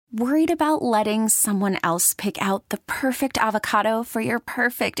Worried about letting someone else pick out the perfect avocado for your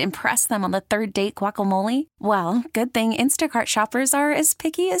perfect impress them on the third date guacamole? Well, good thing Instacart shoppers are as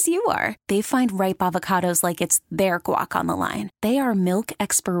picky as you are. They find ripe avocados like it's their guac on the line. They are milk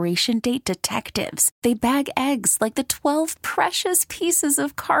expiration date detectives. They bag eggs like the 12 precious pieces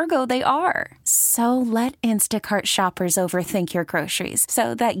of cargo they are. So let Instacart shoppers overthink your groceries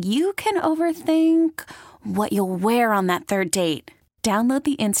so that you can overthink what you'll wear on that third date. Download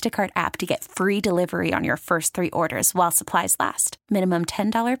the Instacart app to get free delivery on your first 3 orders while supplies last. Minimum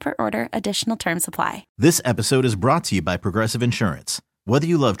 $10 per order. Additional terms apply. This episode is brought to you by Progressive Insurance. Whether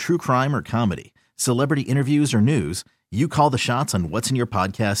you love true crime or comedy, celebrity interviews or news, you call the shots on what's in your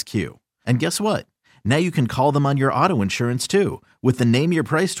podcast queue. And guess what? Now you can call them on your auto insurance too with the Name Your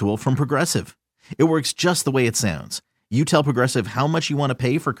Price tool from Progressive. It works just the way it sounds. You tell Progressive how much you want to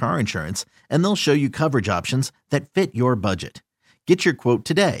pay for car insurance, and they'll show you coverage options that fit your budget. Get your quote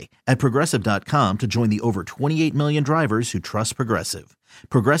today at Progressive.com to join the over 28 million drivers who trust Progressive.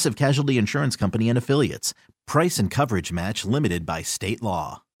 Progressive Casualty Insurance Company and Affiliates. Price and coverage match limited by state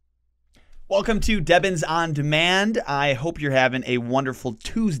law. Welcome to Debbins On Demand. I hope you're having a wonderful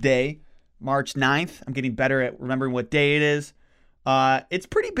Tuesday, March 9th. I'm getting better at remembering what day it is. It's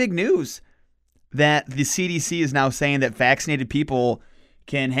pretty big news that the CDC is now saying that vaccinated people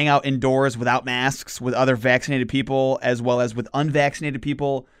can hang out indoors without masks with other vaccinated people as well as with unvaccinated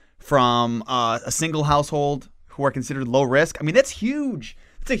people from a single household who are considered low risk. I mean, that's huge.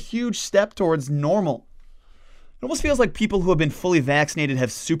 It's a huge step towards normal. It almost feels like people who have been fully vaccinated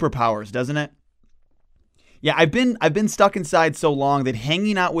have superpowers, doesn't it? Yeah, I've been stuck inside so long that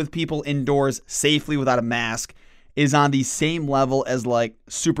hanging out with people indoors safely without a mask is on the same level as like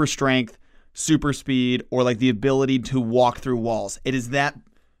super strength, super speed, or like the ability to walk through walls. It is that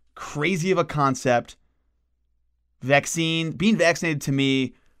crazy of a concept. Being vaccinated to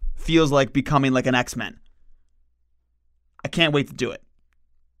me feels like becoming like an X-Men. I can't wait to do it.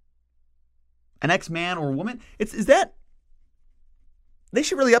 An X-Man or woman? They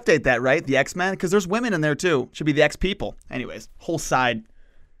should really update that, right? The X-Men? Because there's women in there too. Should be the X-People. Anyways, whole side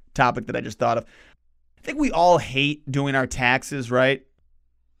topic that I just thought of. I think we all hate doing our taxes, right?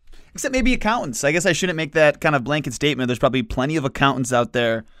 Except maybe accountants. I guess I shouldn't make that kind of blanket statement. There's probably plenty of accountants out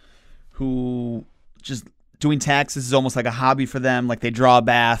there who just doing taxes is almost like a hobby for them. Like they draw a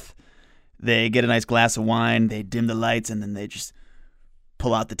bath, they get a nice glass of wine, they dim the lights, and then they just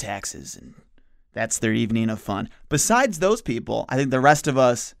pull out the taxes. And that's their evening of fun. Besides those people, I think the rest of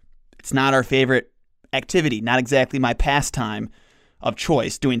us, it's not our favorite activity. Not exactly my pastime of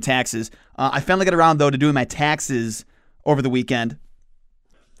choice, doing taxes. I finally got around, though, to doing my taxes over the weekend.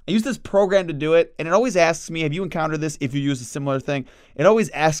 I use this program to do it, and it always asks me, have you encountered this if you use a similar thing? It always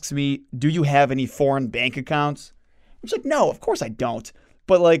asks me, do you have any foreign bank accounts? I'm just like, no, of course I don't.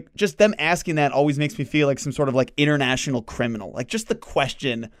 But like, just them asking that always makes me feel like some sort of like international criminal. Like just the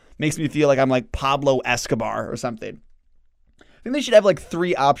question makes me feel like I'm like Pablo Escobar or something. I think they should have like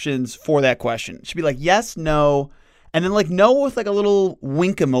 3 options for that question. It should be like yes, no, and then like no with like a little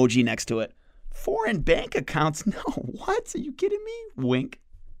wink emoji next to it. Foreign bank accounts? No, what? Are you kidding me? Wink.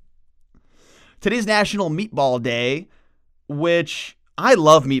 Today's National Meatball Day, which I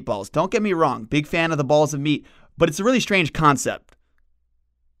love meatballs. Don't get me wrong. Big fan of the balls of meat. But it's a really strange concept.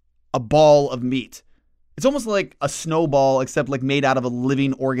 A ball of meat. It's almost like a snowball except like made out of a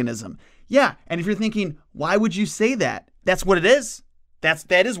living organism. Yeah, and if you're thinking, why would you say that? That's what it is.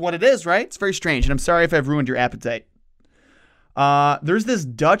 That is what it is, right? It's very strange. And I'm sorry if I've ruined your appetite. There's this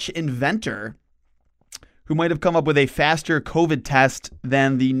Dutch inventor who might have come up with a faster COVID test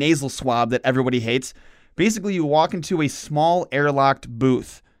than the nasal swab that everybody hates. Basically, you walk into a small airlocked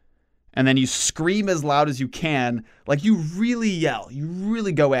booth, and then you scream as loud as you can, like you really yell, you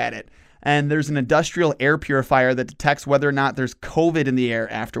really go at it. And there's an industrial air purifier that detects whether or not there's COVID in the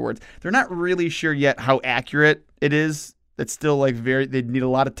air afterwards. They're not really sure yet how accurate it is. It's still like they need a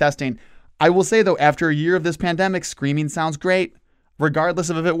lot of testing. I will say though, after a year of this pandemic, screaming sounds great. Regardless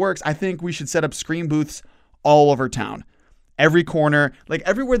of if it works, I think we should set up scream booths all over town. Every corner, like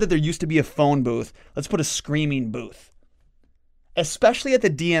everywhere that there used to be a phone booth, let's put a screaming booth. Especially at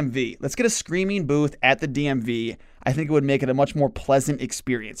the DMV. Let's get a screaming booth at the DMV. I think it would make it a much more pleasant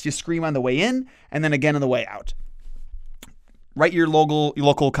experience. You scream on the way in and then again on the way out. Write your local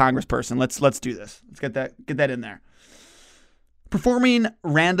congressperson. Let's do this. Let's get that in there. Performing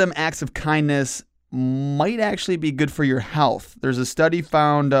random acts of kindness might actually be good for your health. There's a study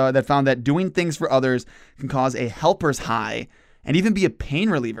found that doing things for others can cause a helper's high and even be a pain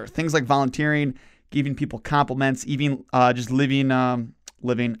reliever. Things like volunteering, giving people compliments, even just leaving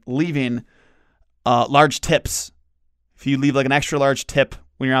large tips. If you leave like an extra large tip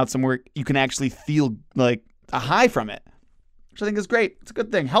when you're out somewhere, you can actually feel like a high from it, which I think is great. It's a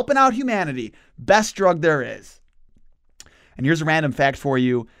good thing. Helping out humanity. Best drug there is. And here's a random fact for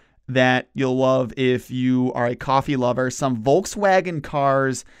you that you'll love if you are a coffee lover. Some Volkswagen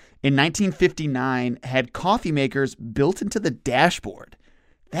cars in 1959 had coffee makers built into the dashboard.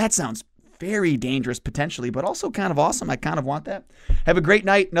 That sounds very dangerous potentially, but also kind of awesome. I kind of want that. Have a great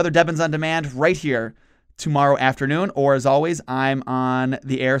night. Another Debbins On Demand right here tomorrow afternoon. Or as always, I'm on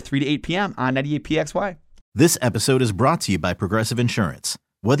the air 3 to 8 p.m. on 98PXY. This episode is brought to you by Progressive Insurance.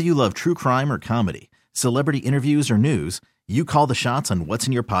 Whether you love true crime or comedy, celebrity interviews or news, you call the shots on what's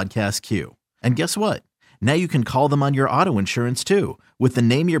in your podcast queue. And guess what? Now you can call them on your auto insurance too with the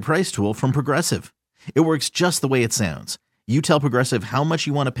Name Your Price tool from Progressive. It works just the way it sounds. You tell Progressive how much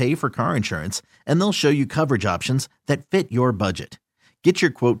you want to pay for car insurance, and they'll show you coverage options that fit your budget. Get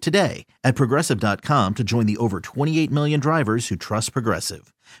your quote today at Progressive.com to join the over 28 million drivers who trust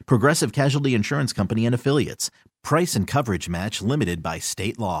Progressive. Progressive Casualty Insurance Company and Affiliates. Price and coverage match limited by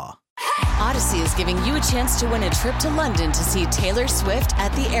state law. Odyssey is giving you a chance to win a trip to London to see Taylor Swift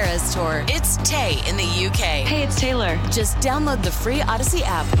at the Eras Tour. It's Tay in the UK. Hey, it's Taylor. Just download the free Odyssey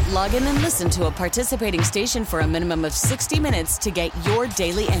app, log in and listen to a participating station for a minimum of 60 minutes to get your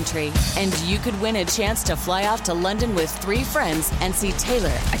daily entry. And you could win a chance to fly off to London with 3 friends and see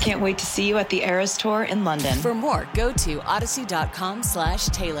Taylor. I can't wait to see you at the Eras Tour in London. For more, go to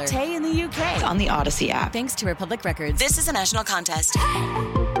odyssey.com/Taylor. Tay in the UK. On the Odyssey app. Thanks to Republic Records. This is a national contest.